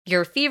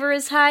Your fever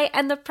is high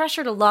and the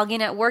pressure to log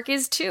in at work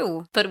is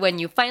too. But when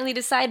you finally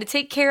decide to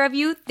take care of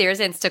you, there's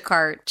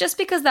Instacart. Just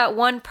because that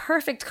one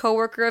perfect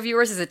coworker of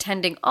yours is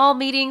attending all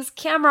meetings,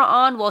 camera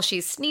on while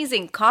she's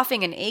sneezing,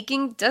 coughing, and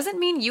aching, doesn't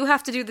mean you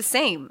have to do the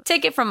same.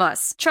 Take it from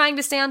us. Trying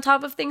to stay on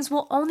top of things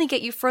will only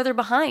get you further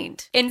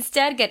behind.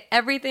 Instead, get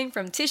everything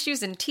from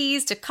tissues and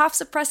teas to cough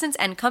suppressants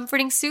and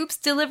comforting soups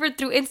delivered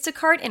through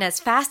Instacart in as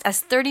fast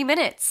as 30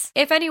 minutes.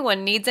 If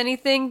anyone needs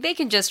anything, they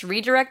can just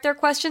redirect their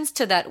questions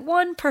to that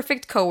one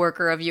perfect coworker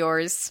of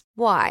yours.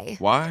 Why?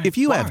 Why? If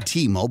you have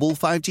T-Mobile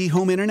 5G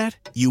home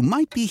internet, you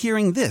might be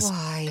hearing this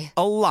Why?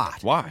 a lot.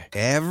 Why?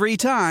 Every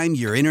time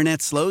your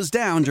internet slows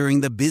down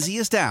during the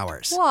busiest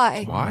hours.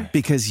 Why? Why?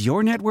 Because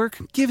your network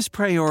gives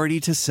priority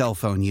to cell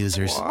phone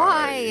users.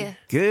 Why?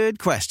 Good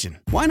question.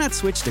 Why not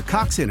switch to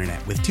Cox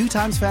Internet with 2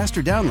 times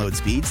faster download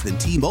speeds than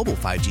T-Mobile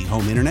 5G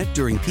home internet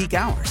during peak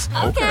hours?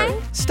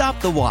 Okay. Stop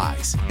the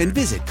whys and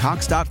visit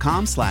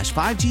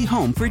cox.com/5G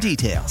home for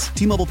details.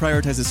 T-Mobile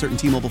prioritizes certain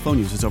T-Mobile phone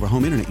users over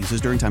home internet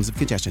users during times of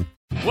congestion.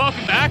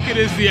 Welcome back. It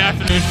is the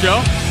afternoon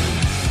show.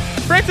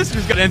 Francis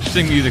has got an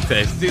interesting music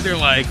taste. It's either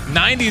like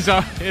 90s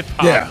hip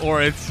hop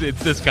or it's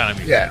this kind of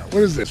music. Yeah.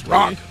 What is this?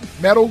 Rock?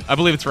 Metal? I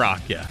believe it's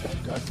rock, yeah.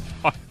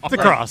 It's a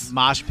cross.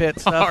 Mosh pit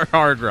stuff.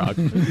 Hard rock.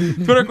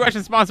 Twitter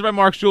question sponsored by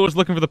Mark's Jewelers.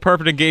 Looking for the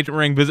perfect engagement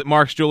ring? Visit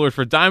Mark's Jewelers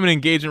for diamond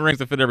engagement rings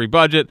that fit every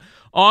budget.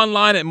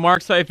 Online at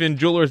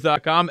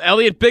marks-jewelers.com.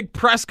 Elliot, big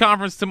press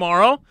conference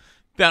tomorrow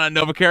down at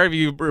NovaCare. Have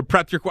you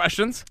prepped your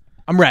questions?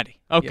 I'm ready.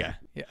 Okay.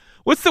 Yeah.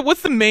 What's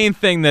the main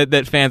thing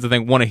that fans, I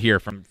think, want to hear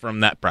from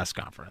that press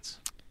conference?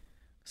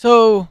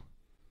 So,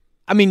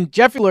 I mean,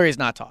 Jeffrey Lurie's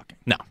not talking.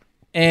 No.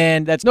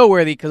 And that's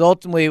noteworthy because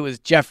ultimately it was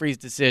Jeffrey's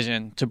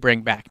decision to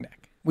bring back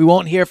Nick. We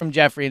won't hear from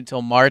Jeffrey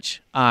until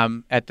March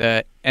at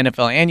the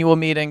NFL annual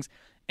meetings.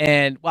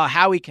 And while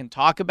Howie can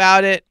talk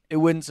about it, it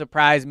wouldn't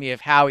surprise me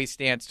if Howie's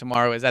stance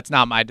tomorrow is that's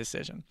not my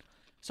decision.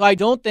 So I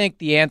don't think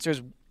the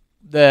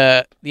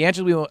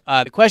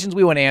questions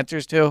we want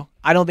answers to,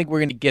 I don't think we're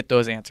going to get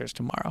those answers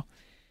tomorrow.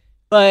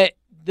 But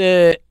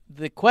the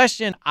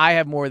question I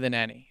have more than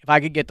any, if I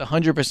could get the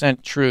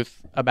 100%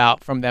 truth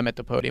about from them at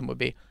the podium, would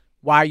be,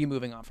 why are you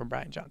moving on from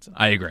Brian Johnson?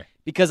 I agree.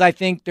 Because I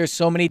think there's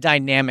so many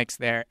dynamics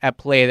there at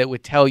play that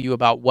would tell you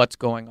about what's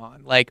going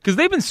on. Like, because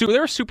they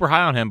were super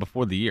high on him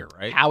before the year,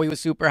 right? Howie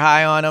was super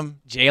high on him.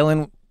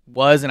 Jalen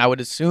was, and I would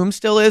assume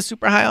still is,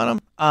 super high on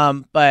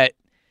him. But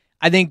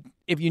I think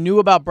if you knew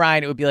about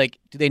Brian, it would be like,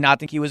 do they not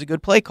think he was a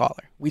good play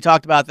caller? We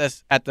talked about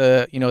this at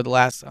the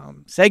last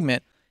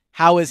segment.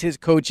 How is his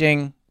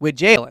coaching with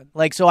Jalen?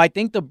 Like, so I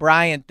think the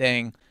Brian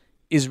thing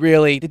is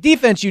really the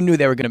defense. You knew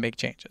they were going to make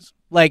changes.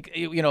 Like,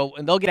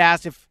 and they'll get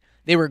asked if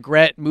they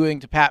regret moving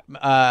to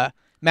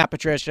Matt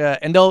Patricia,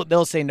 and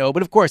they'll say no.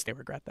 But of course they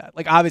regret that.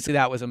 Like, obviously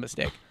that was a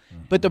mistake.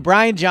 But the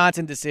Brian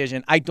Johnson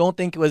decision, I don't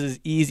think it was as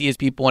easy as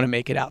people want to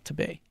make it out to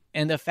be.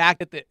 And the fact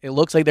that it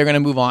looks like they're going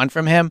to move on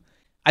from him,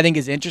 I think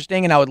is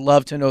interesting, and I would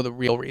love to know the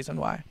real reason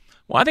why.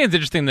 Well, I think it's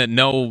interesting that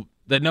no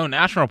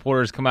national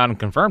reporters come out and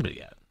confirmed it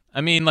yet. I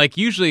mean, like,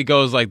 usually it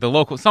goes like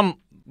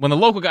when the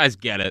local guys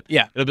get it,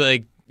 it'll be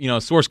like,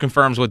 source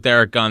confirms what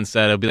Derek Gunn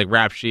said. It'll be like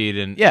Rap Sheet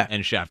and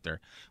Schefter.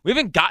 We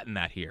haven't gotten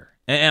that here,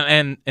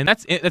 and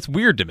that's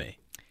weird to me.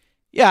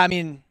 Yeah, I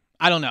mean,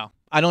 I don't know.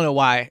 I don't know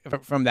why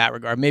from that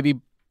regard. Maybe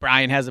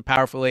Brian has a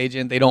powerful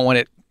agent. They don't want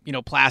it,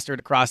 plastered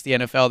across the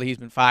NFL that he's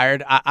been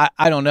fired. I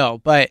don't know,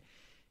 but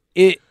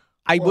I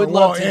would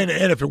love to. And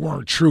if it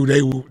weren't true,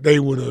 they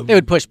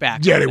would push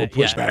back. Yeah, they would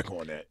push back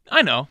on that.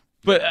 I know,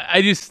 but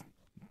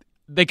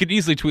they could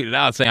easily tweet it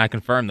out saying, I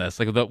confirm this.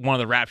 Like one of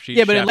the Rap Sheet.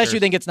 Yeah, but unless you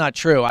think it's not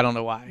true, I don't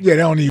know why. Yeah, they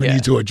don't even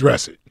need to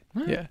address it.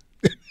 Yeah.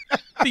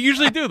 They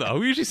usually do, though.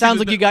 We usually sounds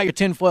like you got your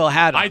tinfoil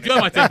hat on. I do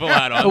have my tinfoil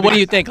hat on. But what do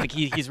you think? Like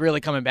he's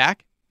really coming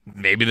back?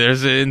 Maybe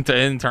there's an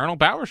internal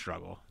power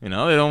struggle. They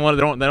don't want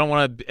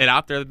it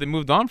out there that they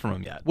moved on from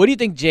him yet. What do you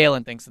think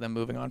Jalen thinks of them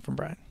moving on from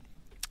Brian?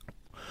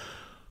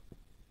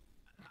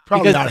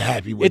 Probably not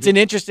happy with it. It's an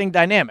interesting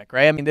dynamic,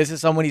 right? I mean, this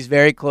is someone he's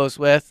very close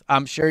with.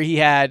 I'm sure he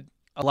had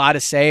a lot to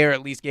say, or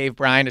at least gave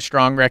Brian a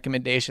strong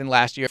recommendation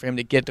last year for him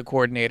to get the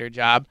coordinator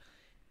job.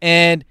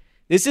 And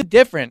this is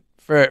different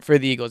for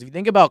the Eagles. If you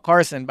think about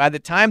Carson, by the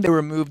time they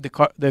removed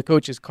the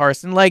coaches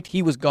Carson liked,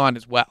 he was gone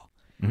as well.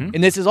 Mm-hmm.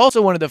 And this is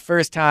also one of the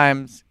first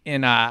times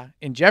in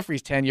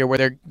Jeffrey's tenure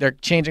where they're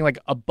changing like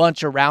a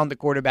bunch around the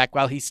quarterback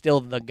while he's still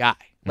the guy.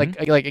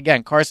 Mm-hmm. Like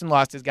again, Carson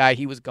lost his guy,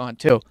 he was gone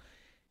too.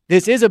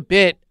 This is a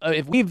bit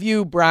if we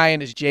view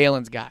Brian as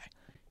Jalen's guy,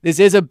 this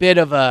is a bit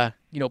of a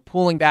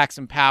pulling back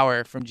some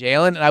power from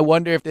Jalen, and I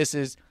wonder if this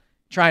is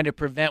trying to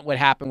prevent what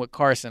happened with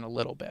Carson a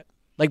little bit.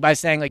 Like by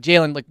saying, like,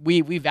 Jalen, like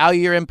we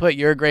value your input,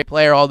 you're a great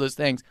player, all those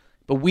things,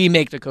 but we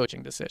make the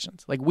coaching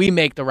decisions. Like we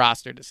make the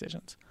roster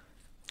decisions.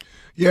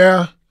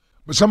 Yeah,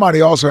 but somebody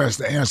also has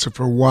to answer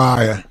for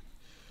why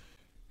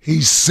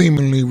he's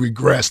seemingly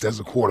regressed as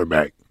a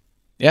quarterback.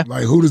 Yeah.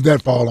 Like, who does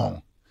that fall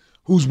on?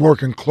 Who's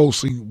working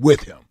closely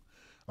with him?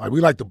 Like, we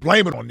like to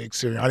blame it on Nick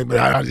Sirianni,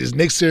 but is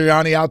Nick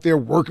Sirianni out there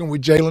working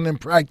with Jalen in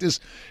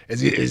practice?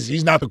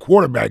 He's not the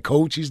quarterback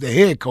coach. He's the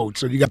head coach.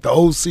 So you got the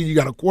OC, you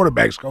got a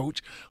quarterback's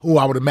coach, who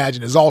I would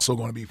imagine is also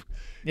going to be.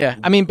 Yeah,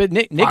 I mean, but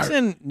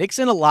Nick's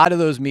in a lot of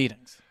those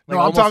meetings. Like,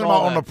 no, I'm talking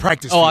about on the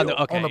practice field.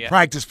 On the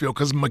practice field,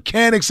 because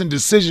mechanics and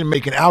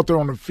decision-making out there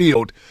on the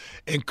field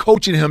and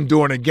coaching him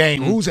during a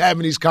game, who's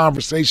having these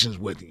conversations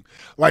with him?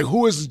 Like,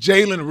 who is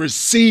Jalen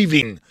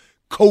receiving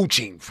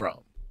coaching from?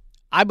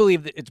 I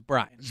believe that it's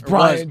Brian. Was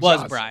Brian.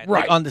 Right.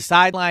 Like, on the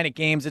sideline at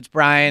games, it's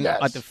Brian. Yes.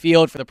 At the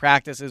field for the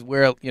practices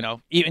where,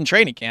 even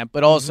training camp,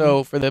 but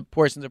also for the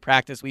portions of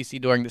practice we see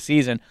during the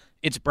season,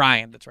 it's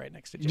Brian that's right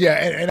next to Jalen. Yeah,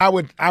 and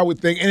I would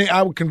think, and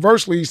I would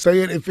conversely say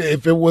it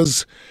if it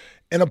was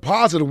in a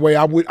positive way,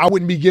 I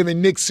wouldn't be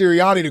giving Nick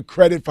Sirianni the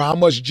credit for how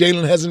much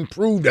Jalen has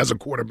improved as a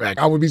quarterback.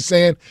 I would be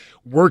saying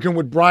working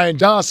with Brian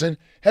Johnson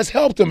has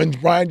helped him, and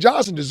Brian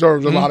Johnson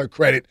deserves a lot of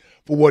credit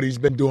for what he's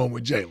been doing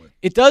with Jalen.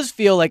 It does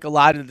feel like a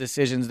lot of the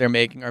decisions they're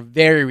making are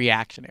very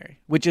reactionary,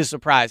 which is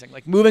surprising.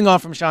 Like moving on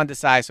from Sean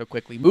Desai so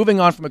quickly, moving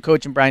on from a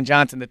coach in Brian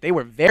Johnson that they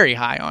were very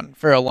high on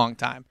for a long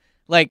time.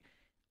 Like,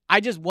 I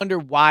just wonder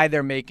why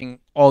they're making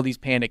all these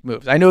panic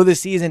moves. I know the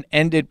season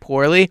ended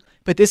poorly,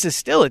 but this is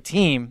still a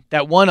team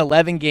that won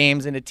 11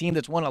 games and a team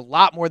that's won a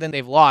lot more than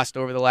they've lost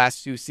over the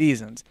last 2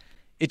 seasons.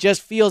 It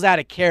just feels out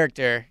of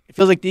character. It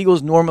feels like the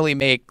Eagles normally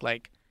make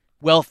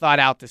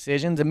well-thought-out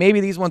decisions, and maybe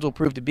these ones will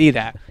prove to be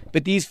that.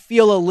 But these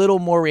feel a little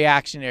more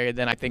reactionary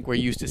than I think we're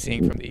used to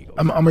seeing from the Eagles.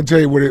 I'm going to tell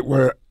you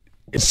what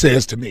it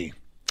says to me,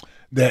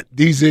 that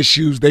these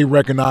issues they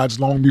recognized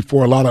long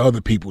before a lot of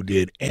other people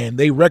did, and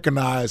they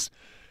recognized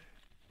 –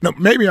 no,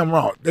 maybe I'm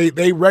wrong.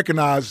 They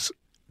recognize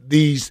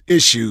these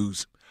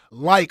issues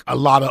like a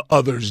lot of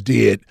others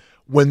did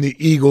when the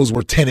Eagles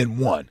were 10-1.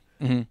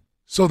 Mm-hmm.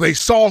 So they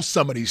saw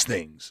some of these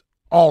things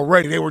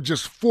already. They were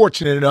just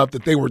fortunate enough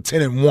that they were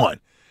 10-1,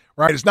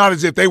 right? It's not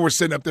as if they were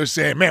sitting up there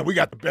saying, man, we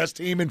got the best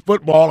team in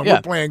football and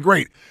we're playing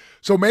great.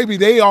 So maybe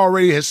they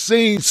already have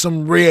seen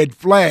some red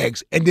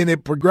flags, and then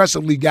it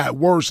progressively got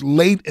worse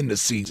late in the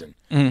season.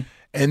 Mm-hmm.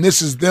 And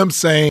this is them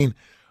saying,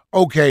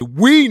 okay,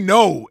 we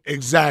know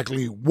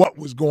exactly what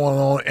was going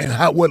on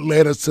and what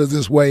led us to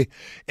this way,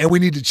 and we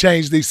need to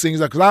change these things.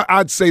 Because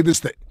I'd say this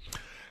thing.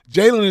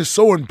 Jalen is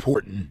so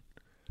important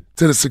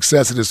to the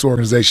success of this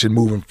organization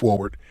moving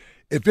forward.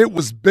 If it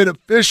was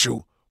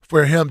beneficial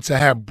for him to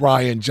have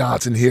Brian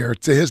Johnson here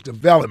to his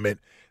development,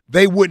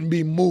 they wouldn't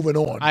be moving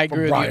on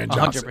from Brian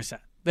Johnson.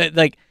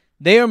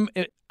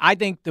 100%. I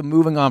think the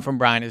moving on from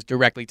Brian is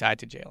directly tied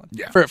to Jalen.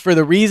 Yeah. For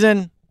the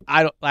reason,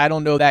 I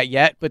don't know that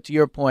yet, but to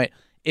your point,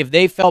 if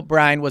they felt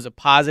Brian was a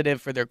positive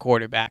for their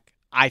quarterback,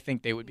 I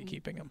think they would be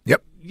keeping him.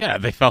 Yep. Yeah,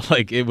 they felt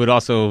like it would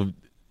also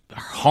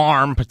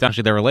harm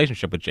potentially their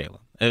relationship with Jalen.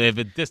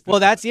 Well,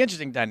 that's the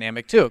interesting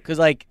dynamic too, because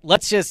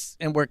let's just,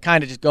 and we're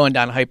kind of just going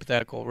down a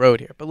hypothetical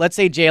road here, but let's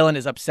say Jalen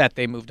is upset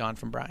they moved on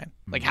from Brian.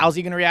 How's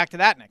he going to react to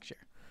that next year?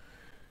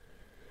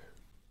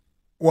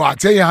 Well, I'll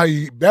tell you how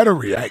you better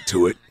react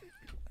to it,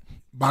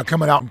 by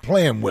coming out and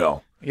playing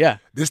well. Yeah.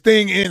 This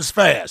thing ends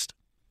fast.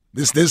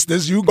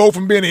 This you go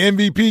from being an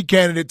MVP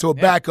candidate to a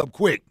backup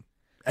quick.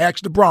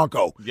 Ask the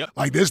Bronco. Yep.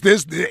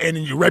 And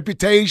your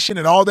reputation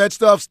and all that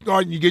stuff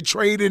starting, you get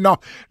traded and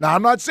all. Now,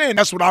 I'm not saying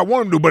that's what I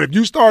want to do, but if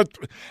you start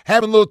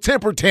having little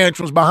temper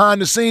tantrums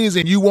behind the scenes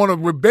and you want to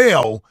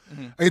rebel,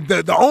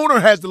 the owner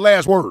has the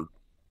last word.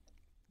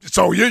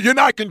 So you're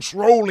not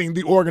controlling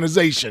the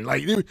organization.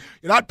 You're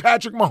not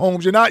Patrick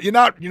Mahomes. You're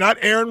not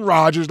Aaron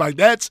Rodgers.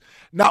 That's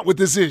not what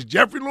this is.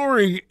 Jeffrey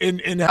Lurie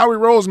and Howie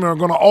Roseman are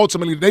going to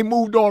ultimately. They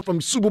moved on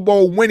from Super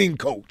Bowl winning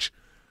coach.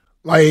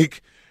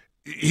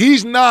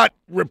 He's not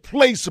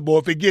replaceable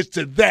if it gets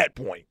to that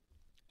point.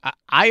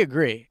 I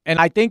agree, and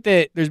I think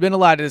that there's been a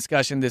lot of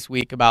discussion this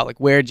week about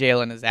where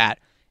Jalen is at,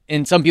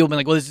 and some people have been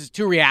like, "Well, this is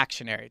too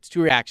reactionary. It's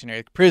too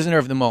reactionary. Prisoner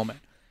of the moment."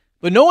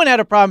 But no one had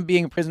a problem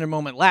being a prisoner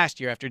moment last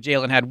year after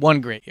Jalen had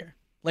one great year.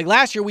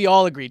 Last year, we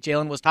all agreed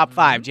Jalen was top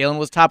 5, Jalen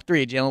was top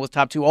 3, Jalen was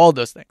top 2, all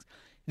those things.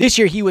 This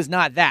year, he was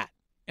not that.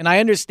 And I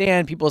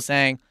understand people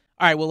saying,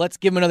 all right, well, let's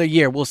give him another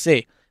year. We'll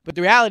see. But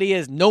the reality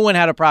is no one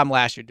had a problem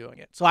last year doing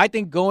it. So I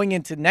think going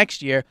into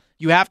next year,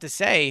 you have to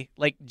say,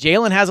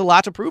 Jalen has a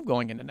lot to prove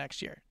going into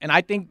next year. And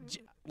I think,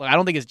 I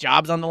don't think his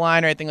job's on the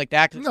line or anything like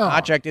that because his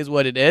contract is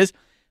what it is.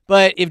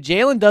 But if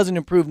Jalen doesn't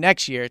improve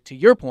next year, to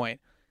your point,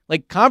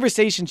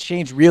 conversations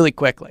change really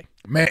quickly.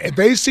 Man, if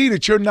they see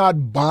that you're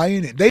not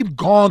buying it, they've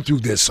gone through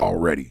this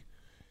already.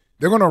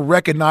 They're going to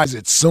recognize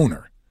it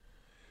sooner.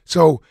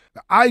 So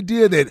the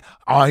idea that,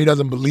 he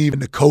doesn't believe in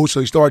the coach, so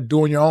you start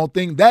doing your own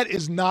thing, that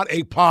is not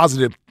a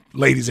positive,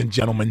 ladies and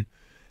gentlemen.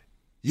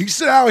 You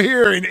sit out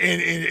here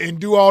and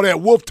do all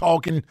that wolf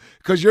talking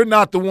because you're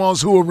not the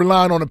ones who are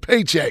relying on a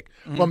paycheck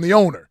from the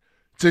owner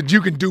so you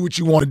can do what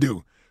you want to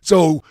do.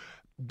 So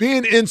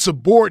being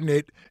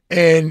insubordinate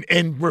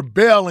and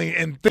rebelling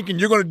and thinking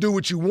you're going to do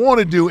what you want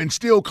to do and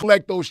still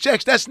collect those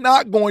checks, that's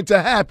not going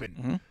to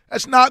happen.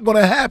 That's not going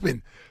to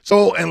happen.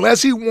 So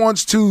unless he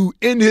wants to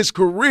end his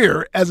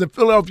career as a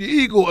Philadelphia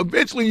Eagle,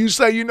 eventually you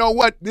say, you know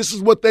what, this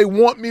is what they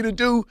want me to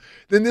do,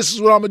 then this is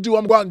what I'm going to do.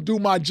 I'm going to go out and do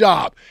my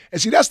job.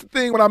 And see, that's the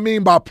thing what I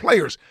mean by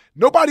players.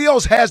 Nobody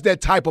else has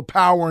that type of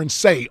power and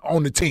say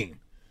on the team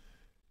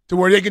to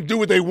where they can do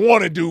what they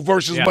want to do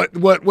versus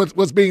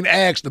what's being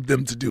asked of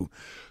them to do.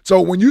 So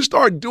when you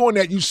start doing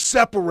that, you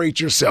separate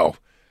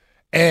yourself.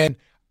 And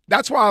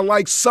that's why I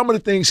like some of the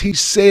things he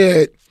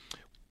said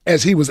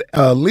as he was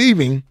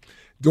leaving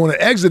during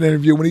an exit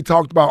interview when he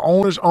talked about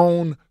owners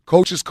own,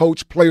 coaches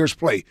coach, players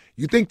play.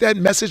 You think that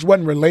message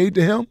wasn't relayed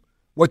to him?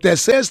 What that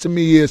says to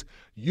me is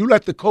you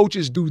let the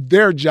coaches do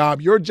their job.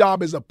 Your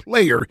job as a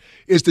player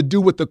is to do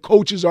what the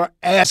coaches are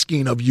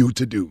asking of you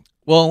to do.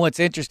 Well, what's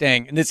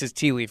interesting, and this is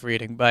tea leaf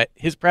reading, but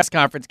his press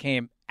conference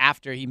came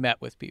after he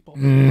met with people.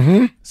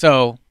 Mm-hmm.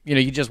 So,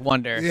 you just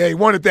wonder. Yeah, he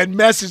wanted that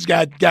message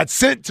got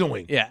sent to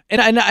him. Yeah,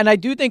 and I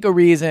do think a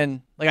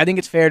reason, I think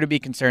it's fair to be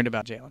concerned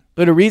about Jalen,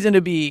 but a reason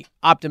to be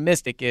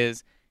optimistic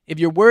is if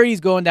you're worried he's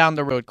going down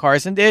the road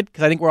Carson did,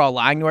 because I think we're all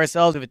lying to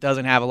ourselves if it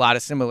doesn't have a lot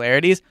of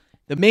similarities,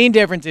 the main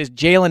difference is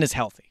Jalen is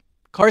healthy.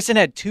 Carson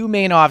had 2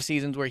 main off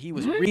seasons where he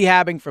was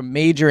rehabbing from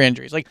major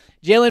injuries.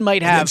 Jalen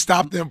might have. And then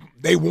stopped them.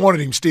 They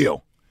wanted him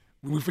still.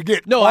 We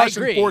forget. No,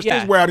 Carson I agree. Forced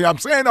his way out. I'm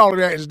saying all of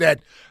that is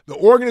that the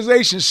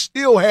organization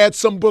still had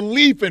some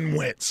belief in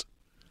Wentz.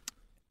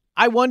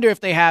 I wonder if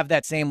they have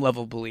that same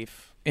level of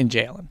belief in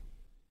Jalen.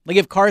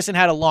 If Carson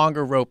had a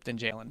longer rope than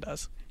Jalen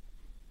does.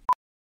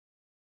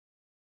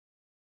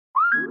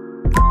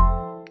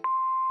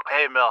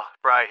 Hey, Mel,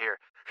 Bri here.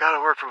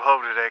 Gotta work from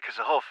home today because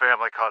the whole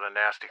family caught a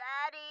nasty.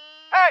 Daddy!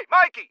 Hey,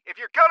 Mikey, if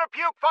you're gonna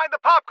puke, find the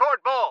popcorn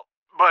bowl!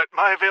 But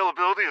my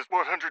availability is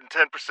 110%.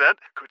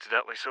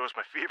 Coincidentally, so is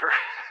my fever.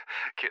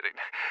 Kidding.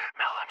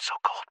 Mel, I'm so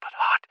cold but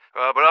hot.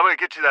 But I'm gonna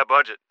get you that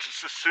budget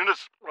just as soon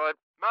as...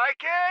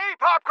 Mikey,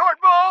 popcorn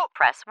bowl!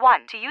 Press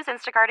 1 to use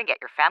Instacart and get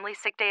your family's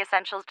sick day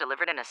essentials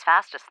delivered in as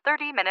fast as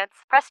 30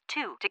 minutes. Press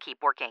 2 to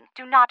keep working.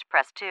 Do not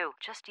press 2.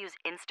 Just use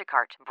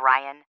Instacart,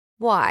 Brian.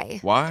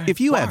 Why? If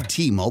you have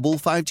T-Mobile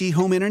 5G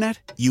home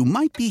internet, you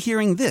might be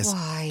hearing this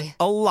Why?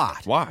 a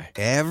lot. Why?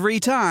 Every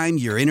time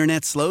your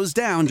internet slows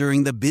down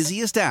during the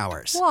busiest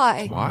hours.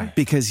 Why?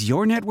 Because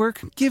your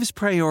network gives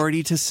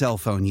priority to cell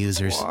phone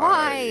users.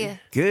 Why?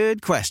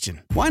 Good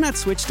question. Why not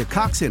switch to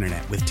Cox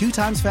Internet with 2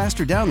 times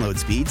faster download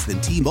speeds than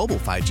T-Mobile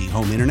 5G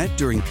home internet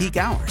during peak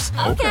hours?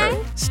 Okay.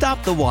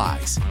 Stop the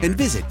whys and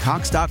visit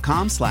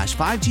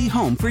cox.com/5G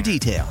home for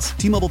details.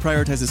 T-Mobile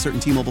prioritizes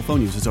certain T-Mobile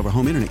phone users over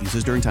home internet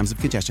users during times of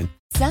congestion.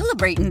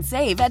 Celebrate and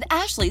save at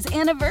Ashley's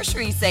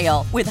Anniversary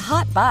Sale. With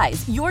Hot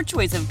Buys, your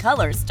choice of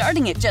colors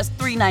starting at just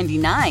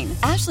 $3.99.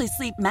 Ashley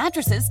Sleep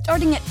mattresses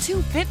starting at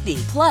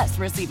 $2.50. Plus,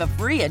 receive a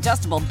free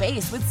adjustable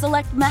base with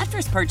select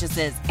mattress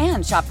purchases.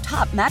 And shop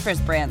top mattress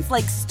brands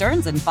like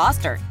Stearns &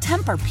 Foster,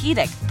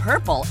 Tempur-Pedic,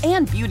 Purple,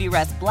 and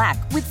Beautyrest Black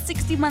with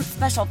 60-month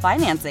special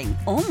financing.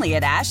 Only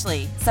at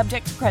Ashley.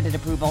 Subject to credit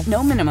approval.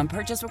 No minimum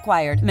purchase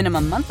required.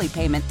 Minimum monthly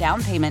payment,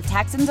 down payment,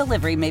 tax, and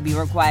delivery may be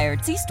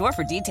required. See store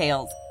for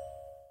details.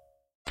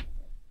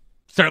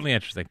 Certainly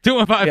interesting.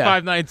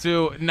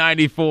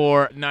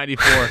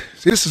 215-592-9494.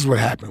 See, this is what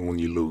happened when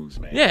you lose,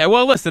 man. Yeah,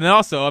 well, listen, and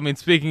also,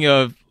 speaking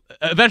of,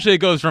 eventually it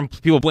goes from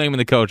people blaming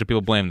the coach to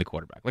people blaming the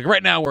quarterback.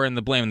 Right now, we're in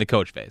the blaming the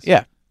coach phase.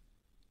 Yeah.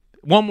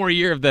 One more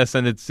year of this,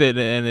 and it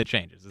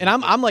changes. And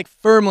I'm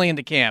firmly in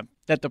the camp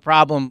that the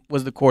problem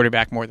was the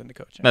quarterback more than the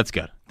coach. That's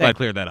good. I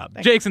cleared that up.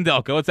 Jake's in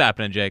Delco. What's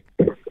happening, Jake?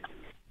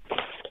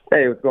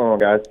 Hey, what's going on,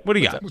 guys? What do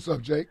you got? What's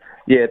up, Jake?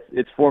 Yeah,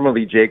 it's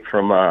formerly Jake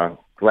from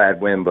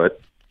Gladwin,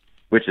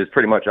 which is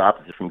pretty much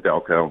opposite from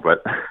Delco,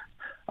 but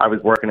I was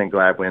working in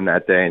Gladwin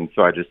that day, and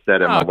so I just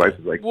said it. My wife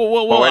was like, We'll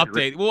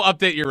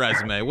update your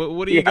resume.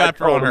 What do you got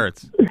for on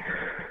Hurts?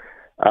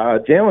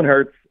 Jalen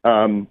Hurts,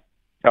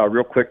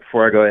 real quick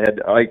before I go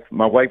ahead,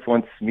 my wife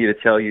wants me to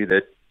tell you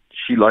that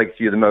she likes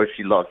you the most.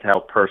 She loves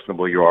how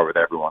personable you are with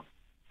everyone,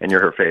 and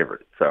you're her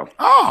favorite. So,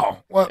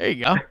 well, there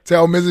you go.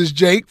 Tell Mrs.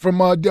 Jake from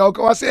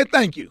Delco I said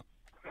thank you.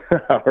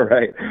 All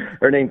right,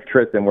 her name's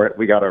Tristan.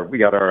 We got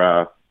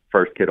our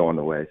first kid on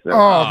the way. So.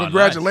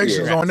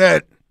 Congratulations nice. on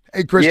that.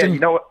 Hey, Kristen. Yeah, you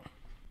know what?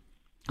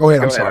 Go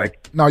ahead. I'm sorry.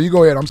 Mike. No, you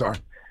go ahead. I'm sorry.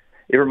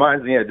 It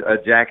reminds me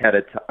of Jack had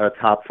a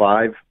top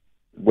 5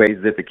 ways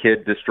that the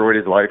kid destroyed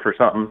his life or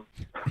something.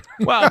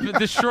 Well,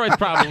 destroyed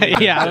probably.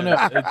 Yeah, I don't know.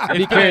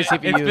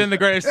 It's been the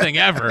greatest thing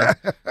ever.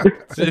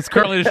 It's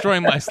currently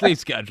destroying my sleep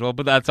schedule,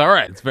 but that's all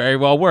right. It's very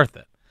well worth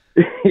it.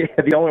 Yeah,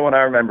 the only one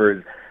I remember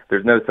is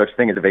there's no such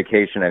thing as a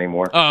vacation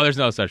anymore. Oh, there's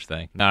no such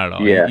thing. Not at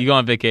all. Yeah. You go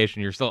on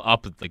vacation, you're still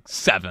up at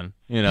 7,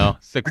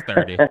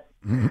 6:30.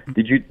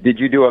 Did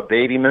you do a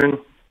baby moon?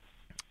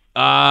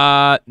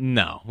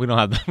 No. We don't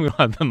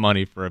have the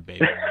money for a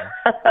baby moon.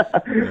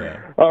 Yeah.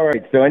 All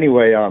right. So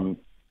anyway,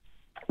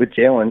 with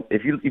Jalen,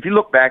 if you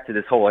look back to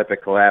this whole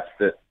epic collapse,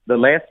 the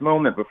last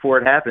moment before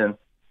it happened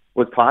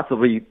was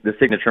possibly the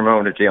signature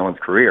moment of Jalen's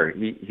career.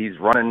 He's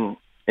running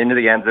into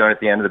the end zone at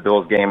the end of the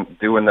Bills game,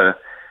 doing the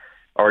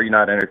 "Are you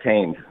not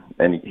entertained?"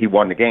 and he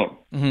won the game.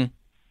 Mm-hmm.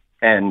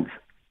 And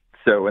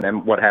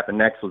then what happened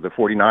next was the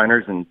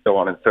 49ers and so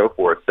on and so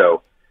forth.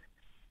 So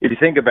if you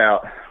think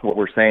about what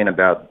we're saying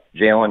about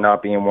Jalen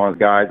not being one of the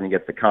guys and he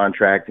gets the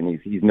contract and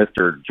he's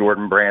Mr.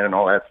 Jordan Brand and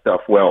all that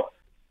stuff, well,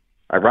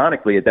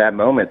 ironically, at that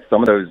moment,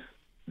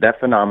 that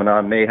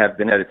phenomenon may have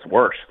been at its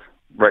worst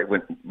right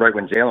when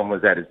Jalen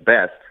was at his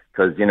best,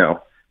 because,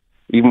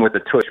 even with the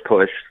tush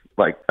push,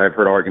 like I've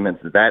heard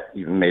arguments that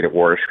even made it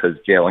worse because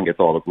Jalen gets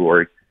all the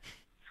glory.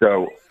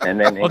 So, and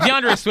then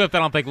DeAndre Swift, I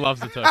don't think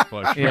loves the tush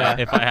push. Yeah.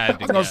 If I had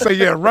to, I was gonna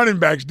say, running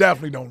backs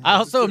definitely don't. I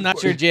also am not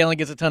sure Jalen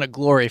gets a ton of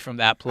glory from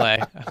that play.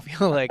 I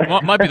feel like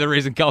might be the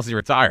reason Kelsey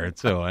retired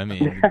too. I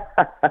mean,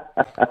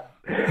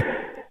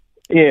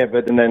 yeah,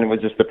 but and then it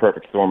was just the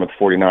perfect storm with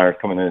the 49ers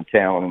coming into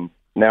town, and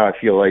now I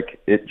feel like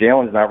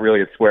Jalen's not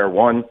really at square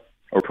one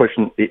or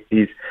pushing.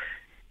 He's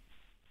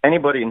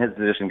anybody in his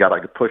position got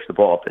to push the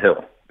ball up the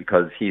hill,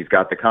 because he's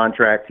got the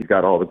contract, he's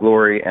got all the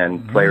glory,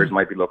 and players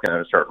might be looking at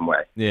it a certain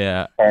way.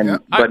 Yeah.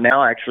 But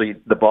now actually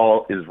the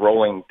ball is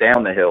rolling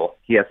down the hill.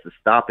 He has to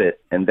stop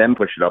it and then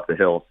push it up the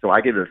hill. So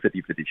I give it a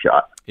 50-50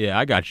 shot. Yeah,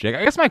 I got you.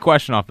 I guess my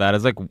question off that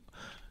is, like,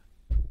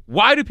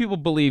 why do people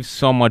believe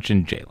so much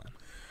in Jalen?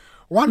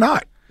 Why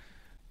not?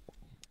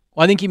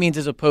 Well, I think he means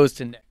as opposed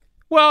to Nick.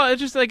 Well,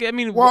 it's just like,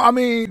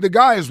 the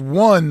guy has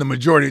won the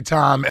majority of the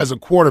time as a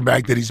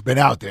quarterback that he's been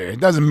out there. It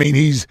doesn't mean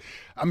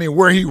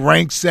where he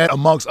ranks set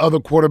amongst other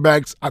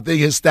quarterbacks, I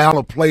think his style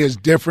of play is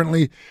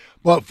differently.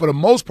 But for the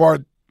most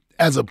part,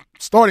 as a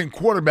starting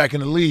quarterback in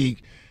the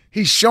league,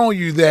 he's shown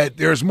you that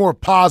there's more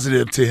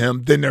positive to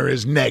him than there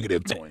is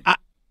negative to him.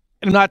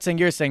 I'm not saying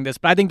you're saying this,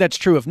 but I think that's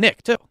true of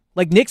Nick, too.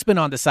 Like, Nick's been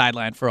on the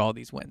sideline for all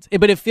these wins.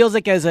 But it feels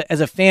like as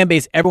a fan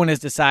base, everyone has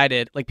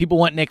decided, like, people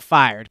want Nick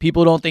fired.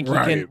 People don't think he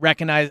can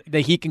recognize that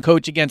he can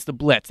coach against the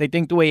blitz. They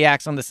think the way he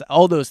acts on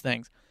all those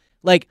things.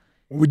 Like,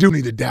 we do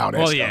need to down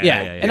that stuff.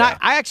 Yeah. And I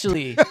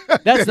actually,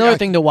 that's another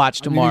thing to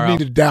watch tomorrow. We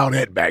need to down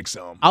that back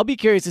some. I'll be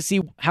curious to see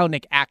how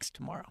Nick acts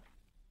tomorrow.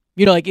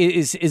 Like,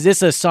 is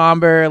this a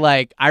somber,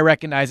 like, I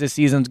recognize this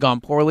season's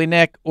gone poorly,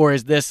 Nick? Or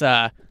is this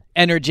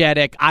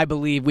energetic, I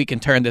believe we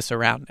can turn this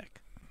around, Nick?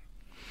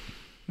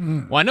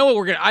 Well, I know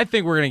what I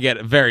think we're gonna get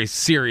a very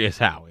serious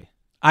Howie.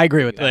 I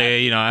agree with that.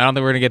 I don't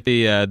think we're gonna get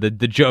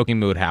the joking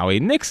mood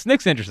Howie. Nick's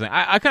interesting.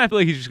 I kind of feel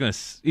like he's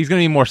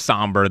gonna be more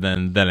somber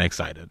than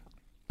excited,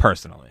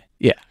 personally.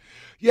 Yeah.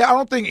 Yeah, I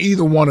don't think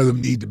either one of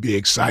them need to be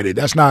excited.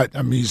 That's not.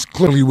 He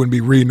clearly wouldn't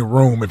be reading the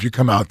room if you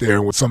come out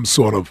there with some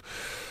sort of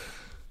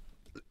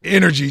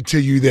energy to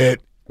you that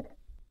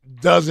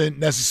doesn't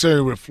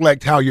necessarily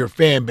reflect how your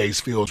fan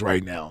base feels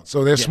right now.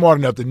 So they're smart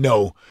enough to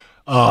know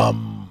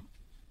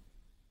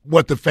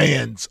what the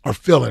fans are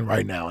feeling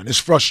right now, and it's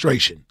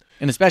frustration.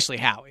 And especially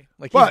Howie.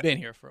 He's been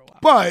here for a while.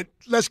 But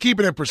let's keep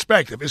it in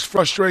perspective. It's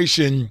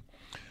frustration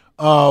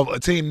of a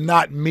team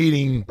not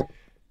meeting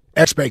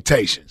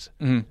expectations.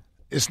 Mm-hmm.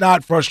 It's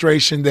not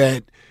frustration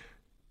that,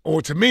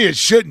 or to me it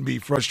shouldn't be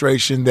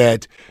frustration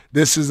that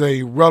this is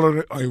a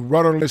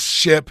rudderless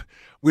ship.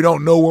 We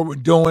don't know what we're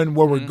doing,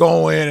 where we're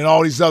going, and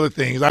all these other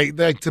things.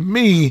 Like to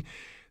me,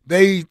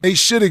 they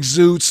should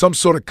exude some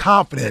sort of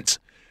confidence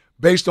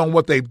based on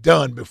what they've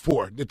done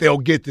before, that they'll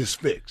get this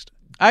fixed.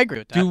 I agree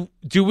with that.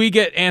 Do we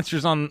get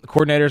answers on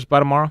coordinators by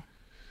tomorrow?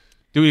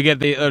 Do we get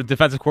the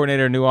defensive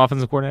coordinator, new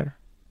offensive coordinator?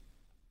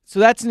 So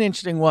that's an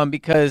interesting one,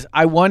 because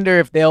I wonder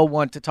if they'll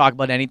want to talk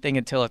about anything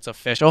until it's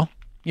official.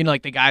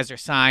 Like the guys are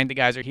signed, the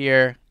guys are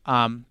here.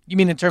 You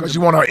mean in terms of... Because you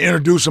want to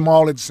introduce them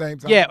all at the same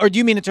time? Yeah, or do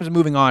you mean in terms of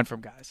moving on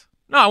from guys?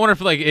 No, I wonder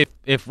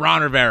if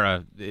Ron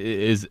Rivera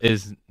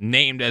is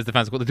named as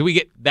defensive coordinator, do we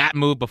get that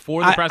move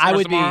before the press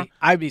conference tomorrow?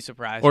 I'd be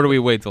surprised. Or do we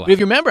wait till after? If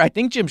you remember, I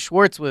think Jim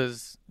Schwartz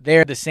was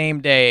there the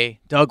same day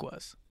Doug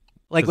was.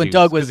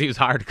 Doug was... Because he was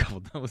hired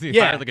was he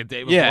hired like a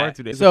day before,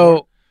 2 days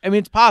before? So,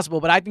 it's possible,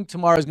 but I think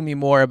tomorrow's going to be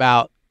more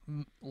about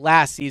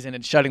last season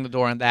and shutting the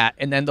door on that,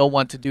 and then they'll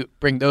want to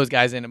bring those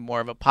guys in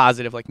more of a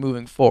positive, like,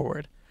 moving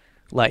forward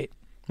light.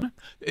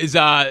 Is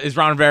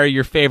Ron Rivera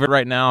your favorite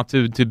right now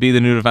to be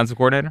the new defensive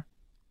coordinator?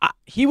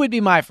 He would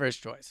be my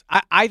first choice.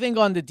 I think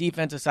on the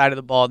defensive side of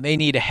the ball, they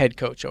need a head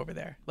coach over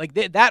there. Like,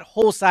 that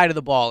whole side of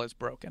the ball is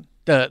broken.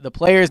 The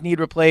players need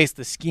replaced,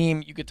 the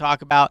scheme you could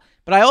talk about.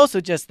 But I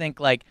also just think,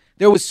 like,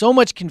 there was so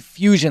much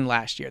confusion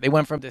last year. They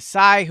went from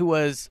Desai, who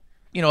was,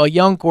 a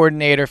young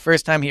coordinator,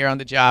 first time here on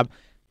the job,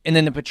 and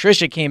then the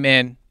Patricia came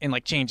in and,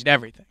 like, changed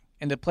everything.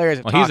 And the players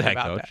have talked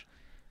about that.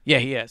 Yeah,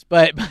 he is.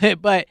 But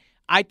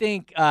I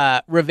think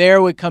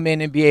Rivera would come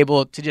in and be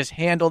able to just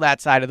handle that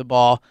side of the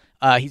ball.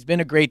 He's been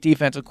a great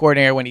defensive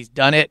coordinator when he's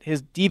done it.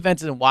 His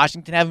defenses in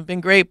Washington haven't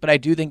been great, but I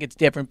do think it's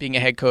different being a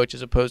head coach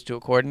as opposed to a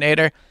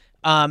coordinator.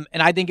 And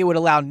I think it would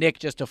allow Nick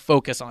just to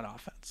focus on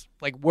offense.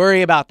 Like,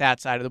 worry about that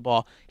side of the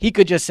ball. He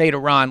could just say to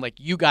Ron, like,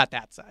 you got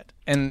that side.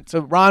 And so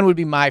Ron would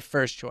be my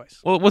first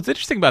choice. Well, what's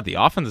interesting about the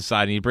offensive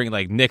side, and you bring,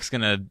 like, Nick's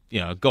going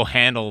to, go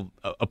handle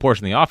a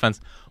portion of the offense.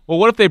 Well,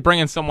 what if they bring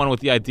in someone with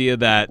the idea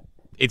that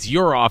it's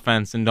your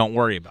offense and don't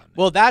worry about it?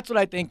 Well, that's what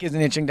I think is an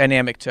interesting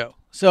dynamic, too.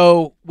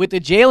 So with the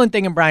Jalen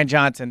thing and Brian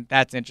Johnson,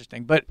 that's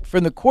interesting. But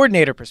from the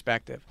coordinator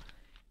perspective,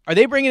 are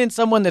they bringing in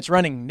someone that's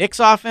running Nick's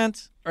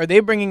offense, or are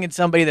they bringing in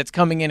somebody that's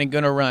coming in and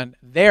going to run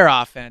their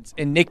offense,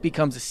 and Nick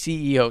becomes a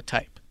CEO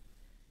type?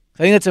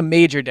 So I think that's a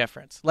major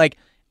difference. Like,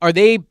 are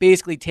they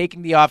basically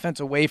taking the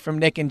offense away from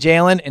Nick and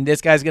Jalen, and this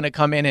guy's going to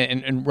come in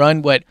and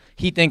run what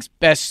he thinks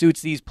best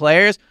suits these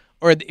players,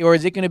 or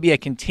is it going to be a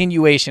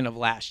continuation of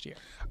last year?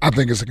 I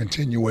think it's a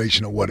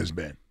continuation of what has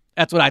been.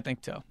 That's what I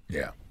think, too.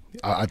 Yeah.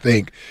 I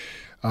think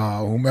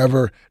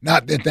whomever,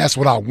 not that that's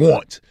what I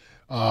want,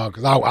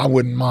 because I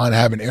wouldn't mind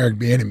having Eric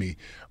Bieniemy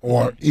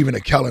or even a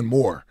Kellen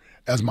Moore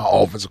as my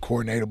offensive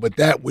coordinator, but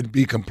that would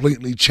be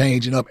completely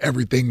changing up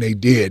everything they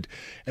did.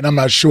 And I'm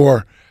not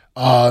sure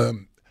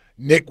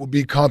Nick would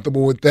be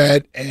comfortable with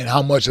that, and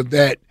how much of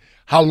that,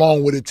 how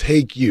long would it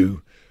take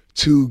you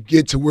to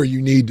get to where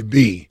you need to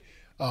be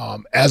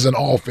as an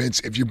offense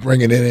if you're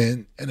bringing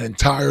in an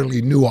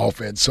entirely new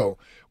offense. So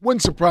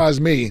wouldn't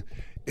surprise me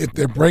if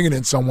they're bringing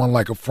in someone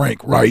like a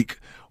Frank Reich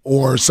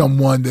or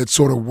someone that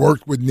sort of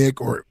worked with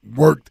Nick or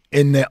worked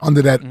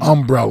under that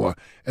umbrella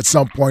at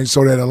some point,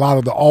 so that a lot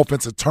of the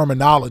offensive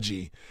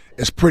terminology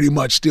is pretty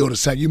much still the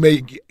same. You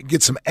may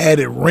get some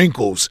added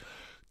wrinkles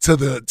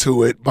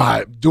to it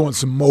by doing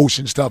some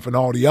motion stuff and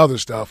all the other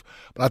stuff.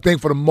 But I think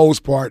for the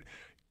most part,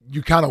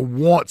 you kind of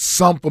want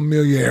some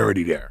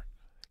familiarity there.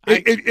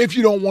 If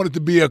you don't want it to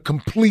be a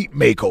complete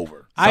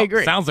makeover. I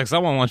agree. Sounds like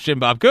someone wants Jim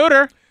Bob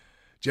Cooter.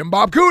 Jim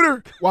Bob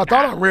Cooter. Well, I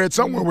thought I read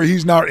somewhere where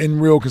he's not in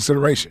real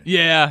consideration.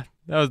 Yeah,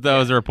 that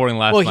was the reporting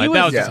last night.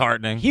 That was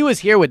disheartening. He was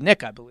here with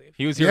Nick, I believe.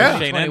 He was here with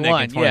Shane and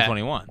Nick in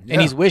 2021. Yeah.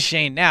 And he's with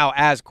Shane now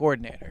as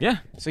coordinator. Yeah.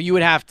 So you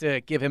would have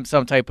to give him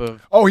some type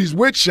of... Oh, he's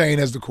with Shane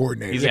as the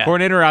coordinator. He's a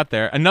coordinator out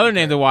there. Another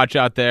name to watch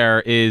out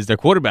there is their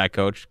quarterback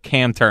coach,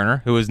 Cam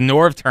Turner, who is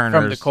Norv Turner's...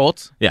 From the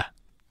Colts? Yeah.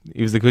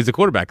 He's the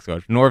quarterback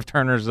coach. Norv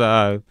Turner's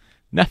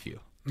nephew.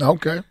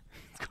 Okay.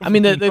 I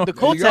mean, the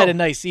Colts had a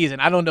nice season.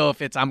 I don't know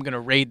if it's I'm going to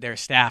raid their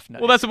staff now.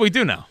 Well, that's what we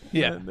do now.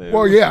 Yeah.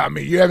 Well, yeah. I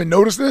mean, you haven't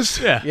noticed this?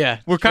 Yeah.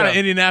 We're kind of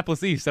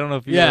Indianapolis East. I don't know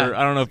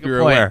if you're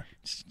aware.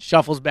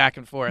 Shuffles back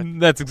and forth.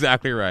 That's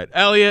exactly right.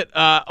 Elliot,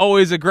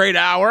 always a great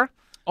hour.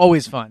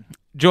 Always fun.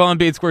 Joel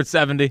Embiid scored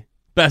 70.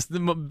 Best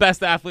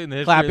athlete in the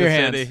history Clap of the your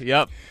hands. city.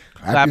 Yep.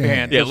 Clap your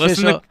hands. Yeah,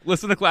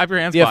 listen to Clap Your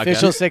Hands the podcast.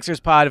 official Sixers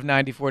pod of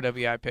 94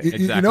 WIP.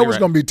 You know what's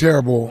going to be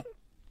terrible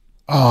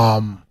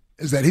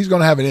is that he's going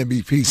to have an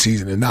MVP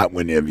season and not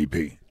win the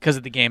MVP. Because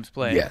of the games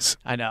played. Yes.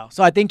 I know.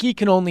 So I think he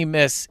can only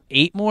miss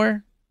 8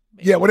 more.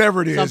 Yeah,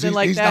 whatever it is.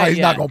 Something He's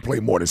not going to play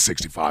more than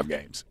 65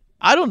 games.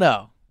 I don't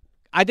know.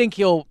 I think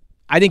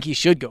he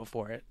should go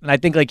for it. And I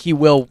think he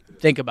will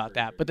think about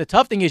that. But the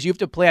tough thing is you have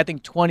to play, I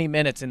think, 20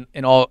 minutes in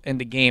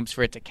the games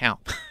for it to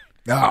count.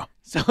 Yeah.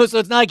 So it's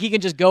not like he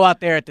can just go out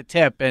there at the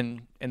tip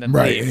and then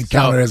leave. And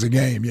count it as a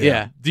game.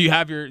 Yeah. Do you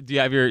have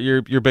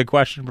your big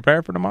question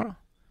prepared for tomorrow?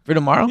 For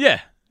tomorrow?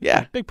 Yeah.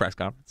 Big press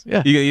conference.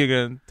 Yeah. You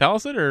going to tell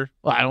us it or?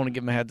 Well, I don't want to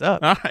give him a heads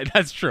up. All right,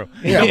 that's true.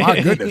 Yeah,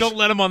 my goodness. Don't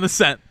let him on the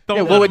scent.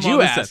 What would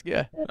you ask?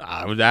 Yeah.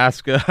 I would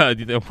ask, what do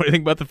you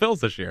think about the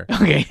Phils this year?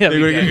 Okay.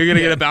 You're going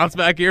to get a bounce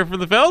back here for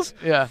the Phils?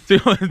 Yeah.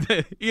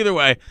 Either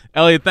way,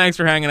 Elliot, thanks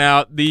for hanging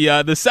out.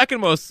 The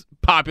second most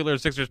popular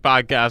Sixers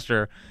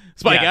podcaster,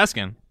 Spike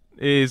Eskin,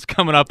 is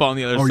coming up on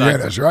the other side. Oh, yeah,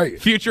 that's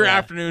right. Future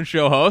afternoon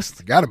show host.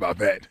 Forgot about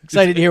that.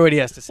 Excited to hear what he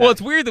has to say. Well,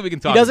 it's weird that we can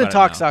talk He doesn't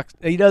about talk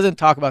He doesn't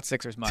talk about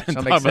Sixers much.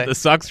 Talk about the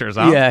Suxers,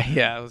 huh?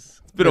 Yeah.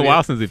 It's been a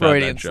while since we've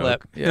had that joke.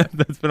 Slip. Yeah.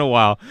 That's been a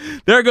while.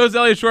 There goes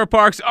Elliot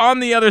Shore-Parks.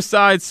 On the other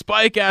side,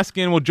 Spike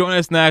Eskin will join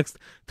us next.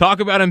 Talk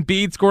about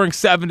Embiid scoring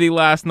 70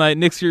 last night.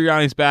 Nick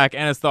Sirianni's back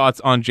and his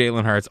thoughts on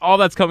Jalen Hurts. All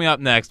that's coming up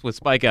next with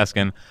Spike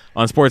Eskin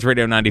on Sports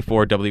Radio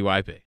 94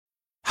 WIP.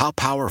 How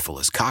powerful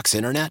is Cox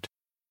Internet?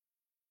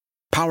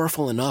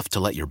 Powerful enough to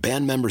let your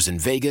band members in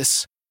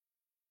Vegas,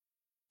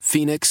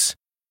 Phoenix,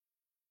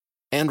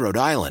 and Rhode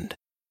Island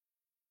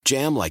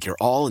jam like you're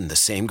all in the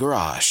same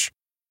garage.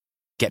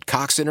 Get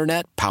Cox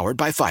Internet powered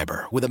by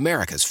fiber with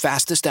America's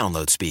fastest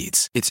download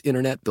speeds. It's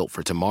internet built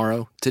for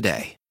tomorrow,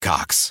 today.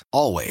 Cox,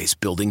 always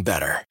building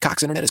better.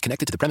 Cox Internet is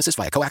connected to the premises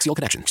via coaxial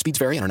connection. Speeds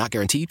vary and are not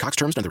guaranteed. Cox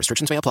terms and other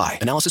restrictions may apply.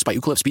 Analysis by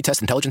Ookla Speed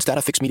Test Intelligence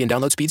Data. Fixed median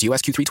download speeds.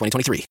 US Q3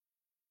 2023.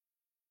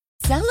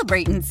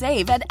 Celebrate and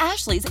save at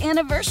Ashley's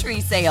Anniversary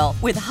Sale.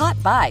 With Hot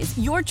Buys,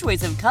 your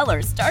choice of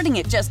colors starting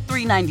at just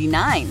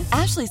 $3.99.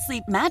 Ashley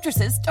Sleep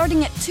mattresses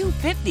starting at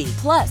 $2.50.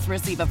 Plus,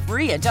 receive a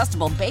free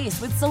adjustable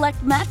base with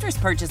select mattress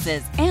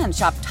purchases. And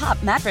shop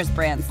top mattress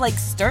brands like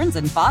Stearns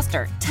 &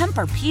 Foster,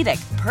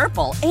 Tempur-Pedic,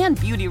 Purple, and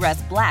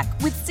Beautyrest Black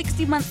with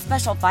 60-month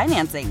special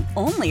financing.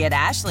 Only at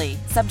Ashley.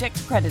 Subject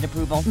to credit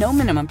approval. No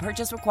minimum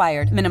purchase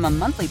required. Minimum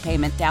monthly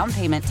payment, down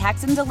payment,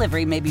 tax, and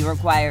delivery may be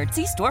required.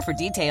 See store for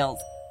details.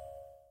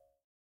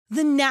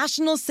 The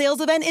national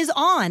sales event is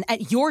on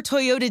at your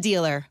Toyota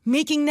dealer,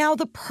 making now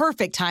the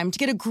perfect time to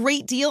get a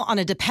great deal on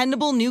a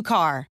dependable new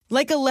car.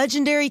 Like a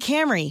legendary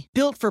Camry,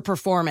 built for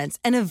performance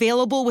and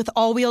available with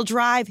all-wheel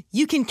drive,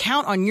 you can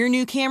count on your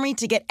new Camry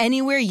to get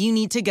anywhere you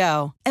need to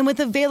go. And with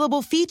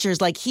available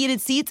features like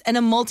heated seats and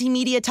a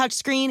multimedia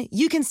touchscreen,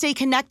 you can stay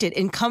connected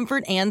in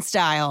comfort and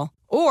style.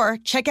 Or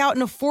check out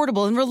an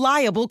affordable and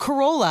reliable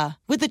Corolla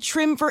with a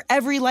trim for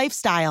every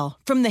lifestyle.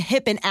 From the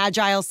hip and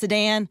agile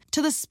sedan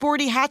to the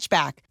sporty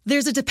hatchback,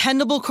 there's a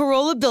dependable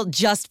Corolla built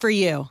just for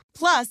you.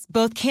 Plus,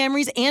 both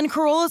Camrys and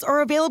Corollas are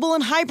available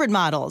in hybrid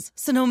models,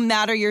 so no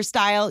matter your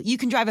style, you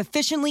can drive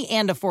efficiently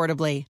and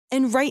affordably.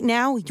 And right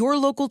now, your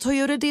local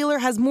Toyota dealer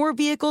has more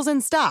vehicles in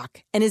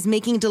stock and is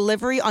making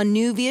delivery on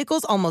new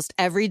vehicles almost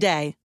every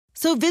day.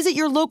 So visit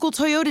your local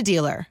Toyota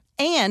dealer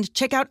and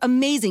check out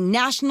amazing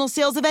national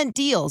sales event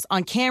deals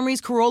on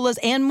Camrys, Corollas,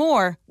 and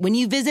more when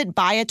you visit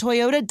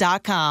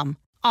buyatoyota.com.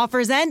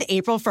 Offers end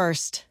April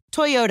 1st.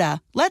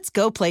 Toyota, let's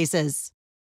go places.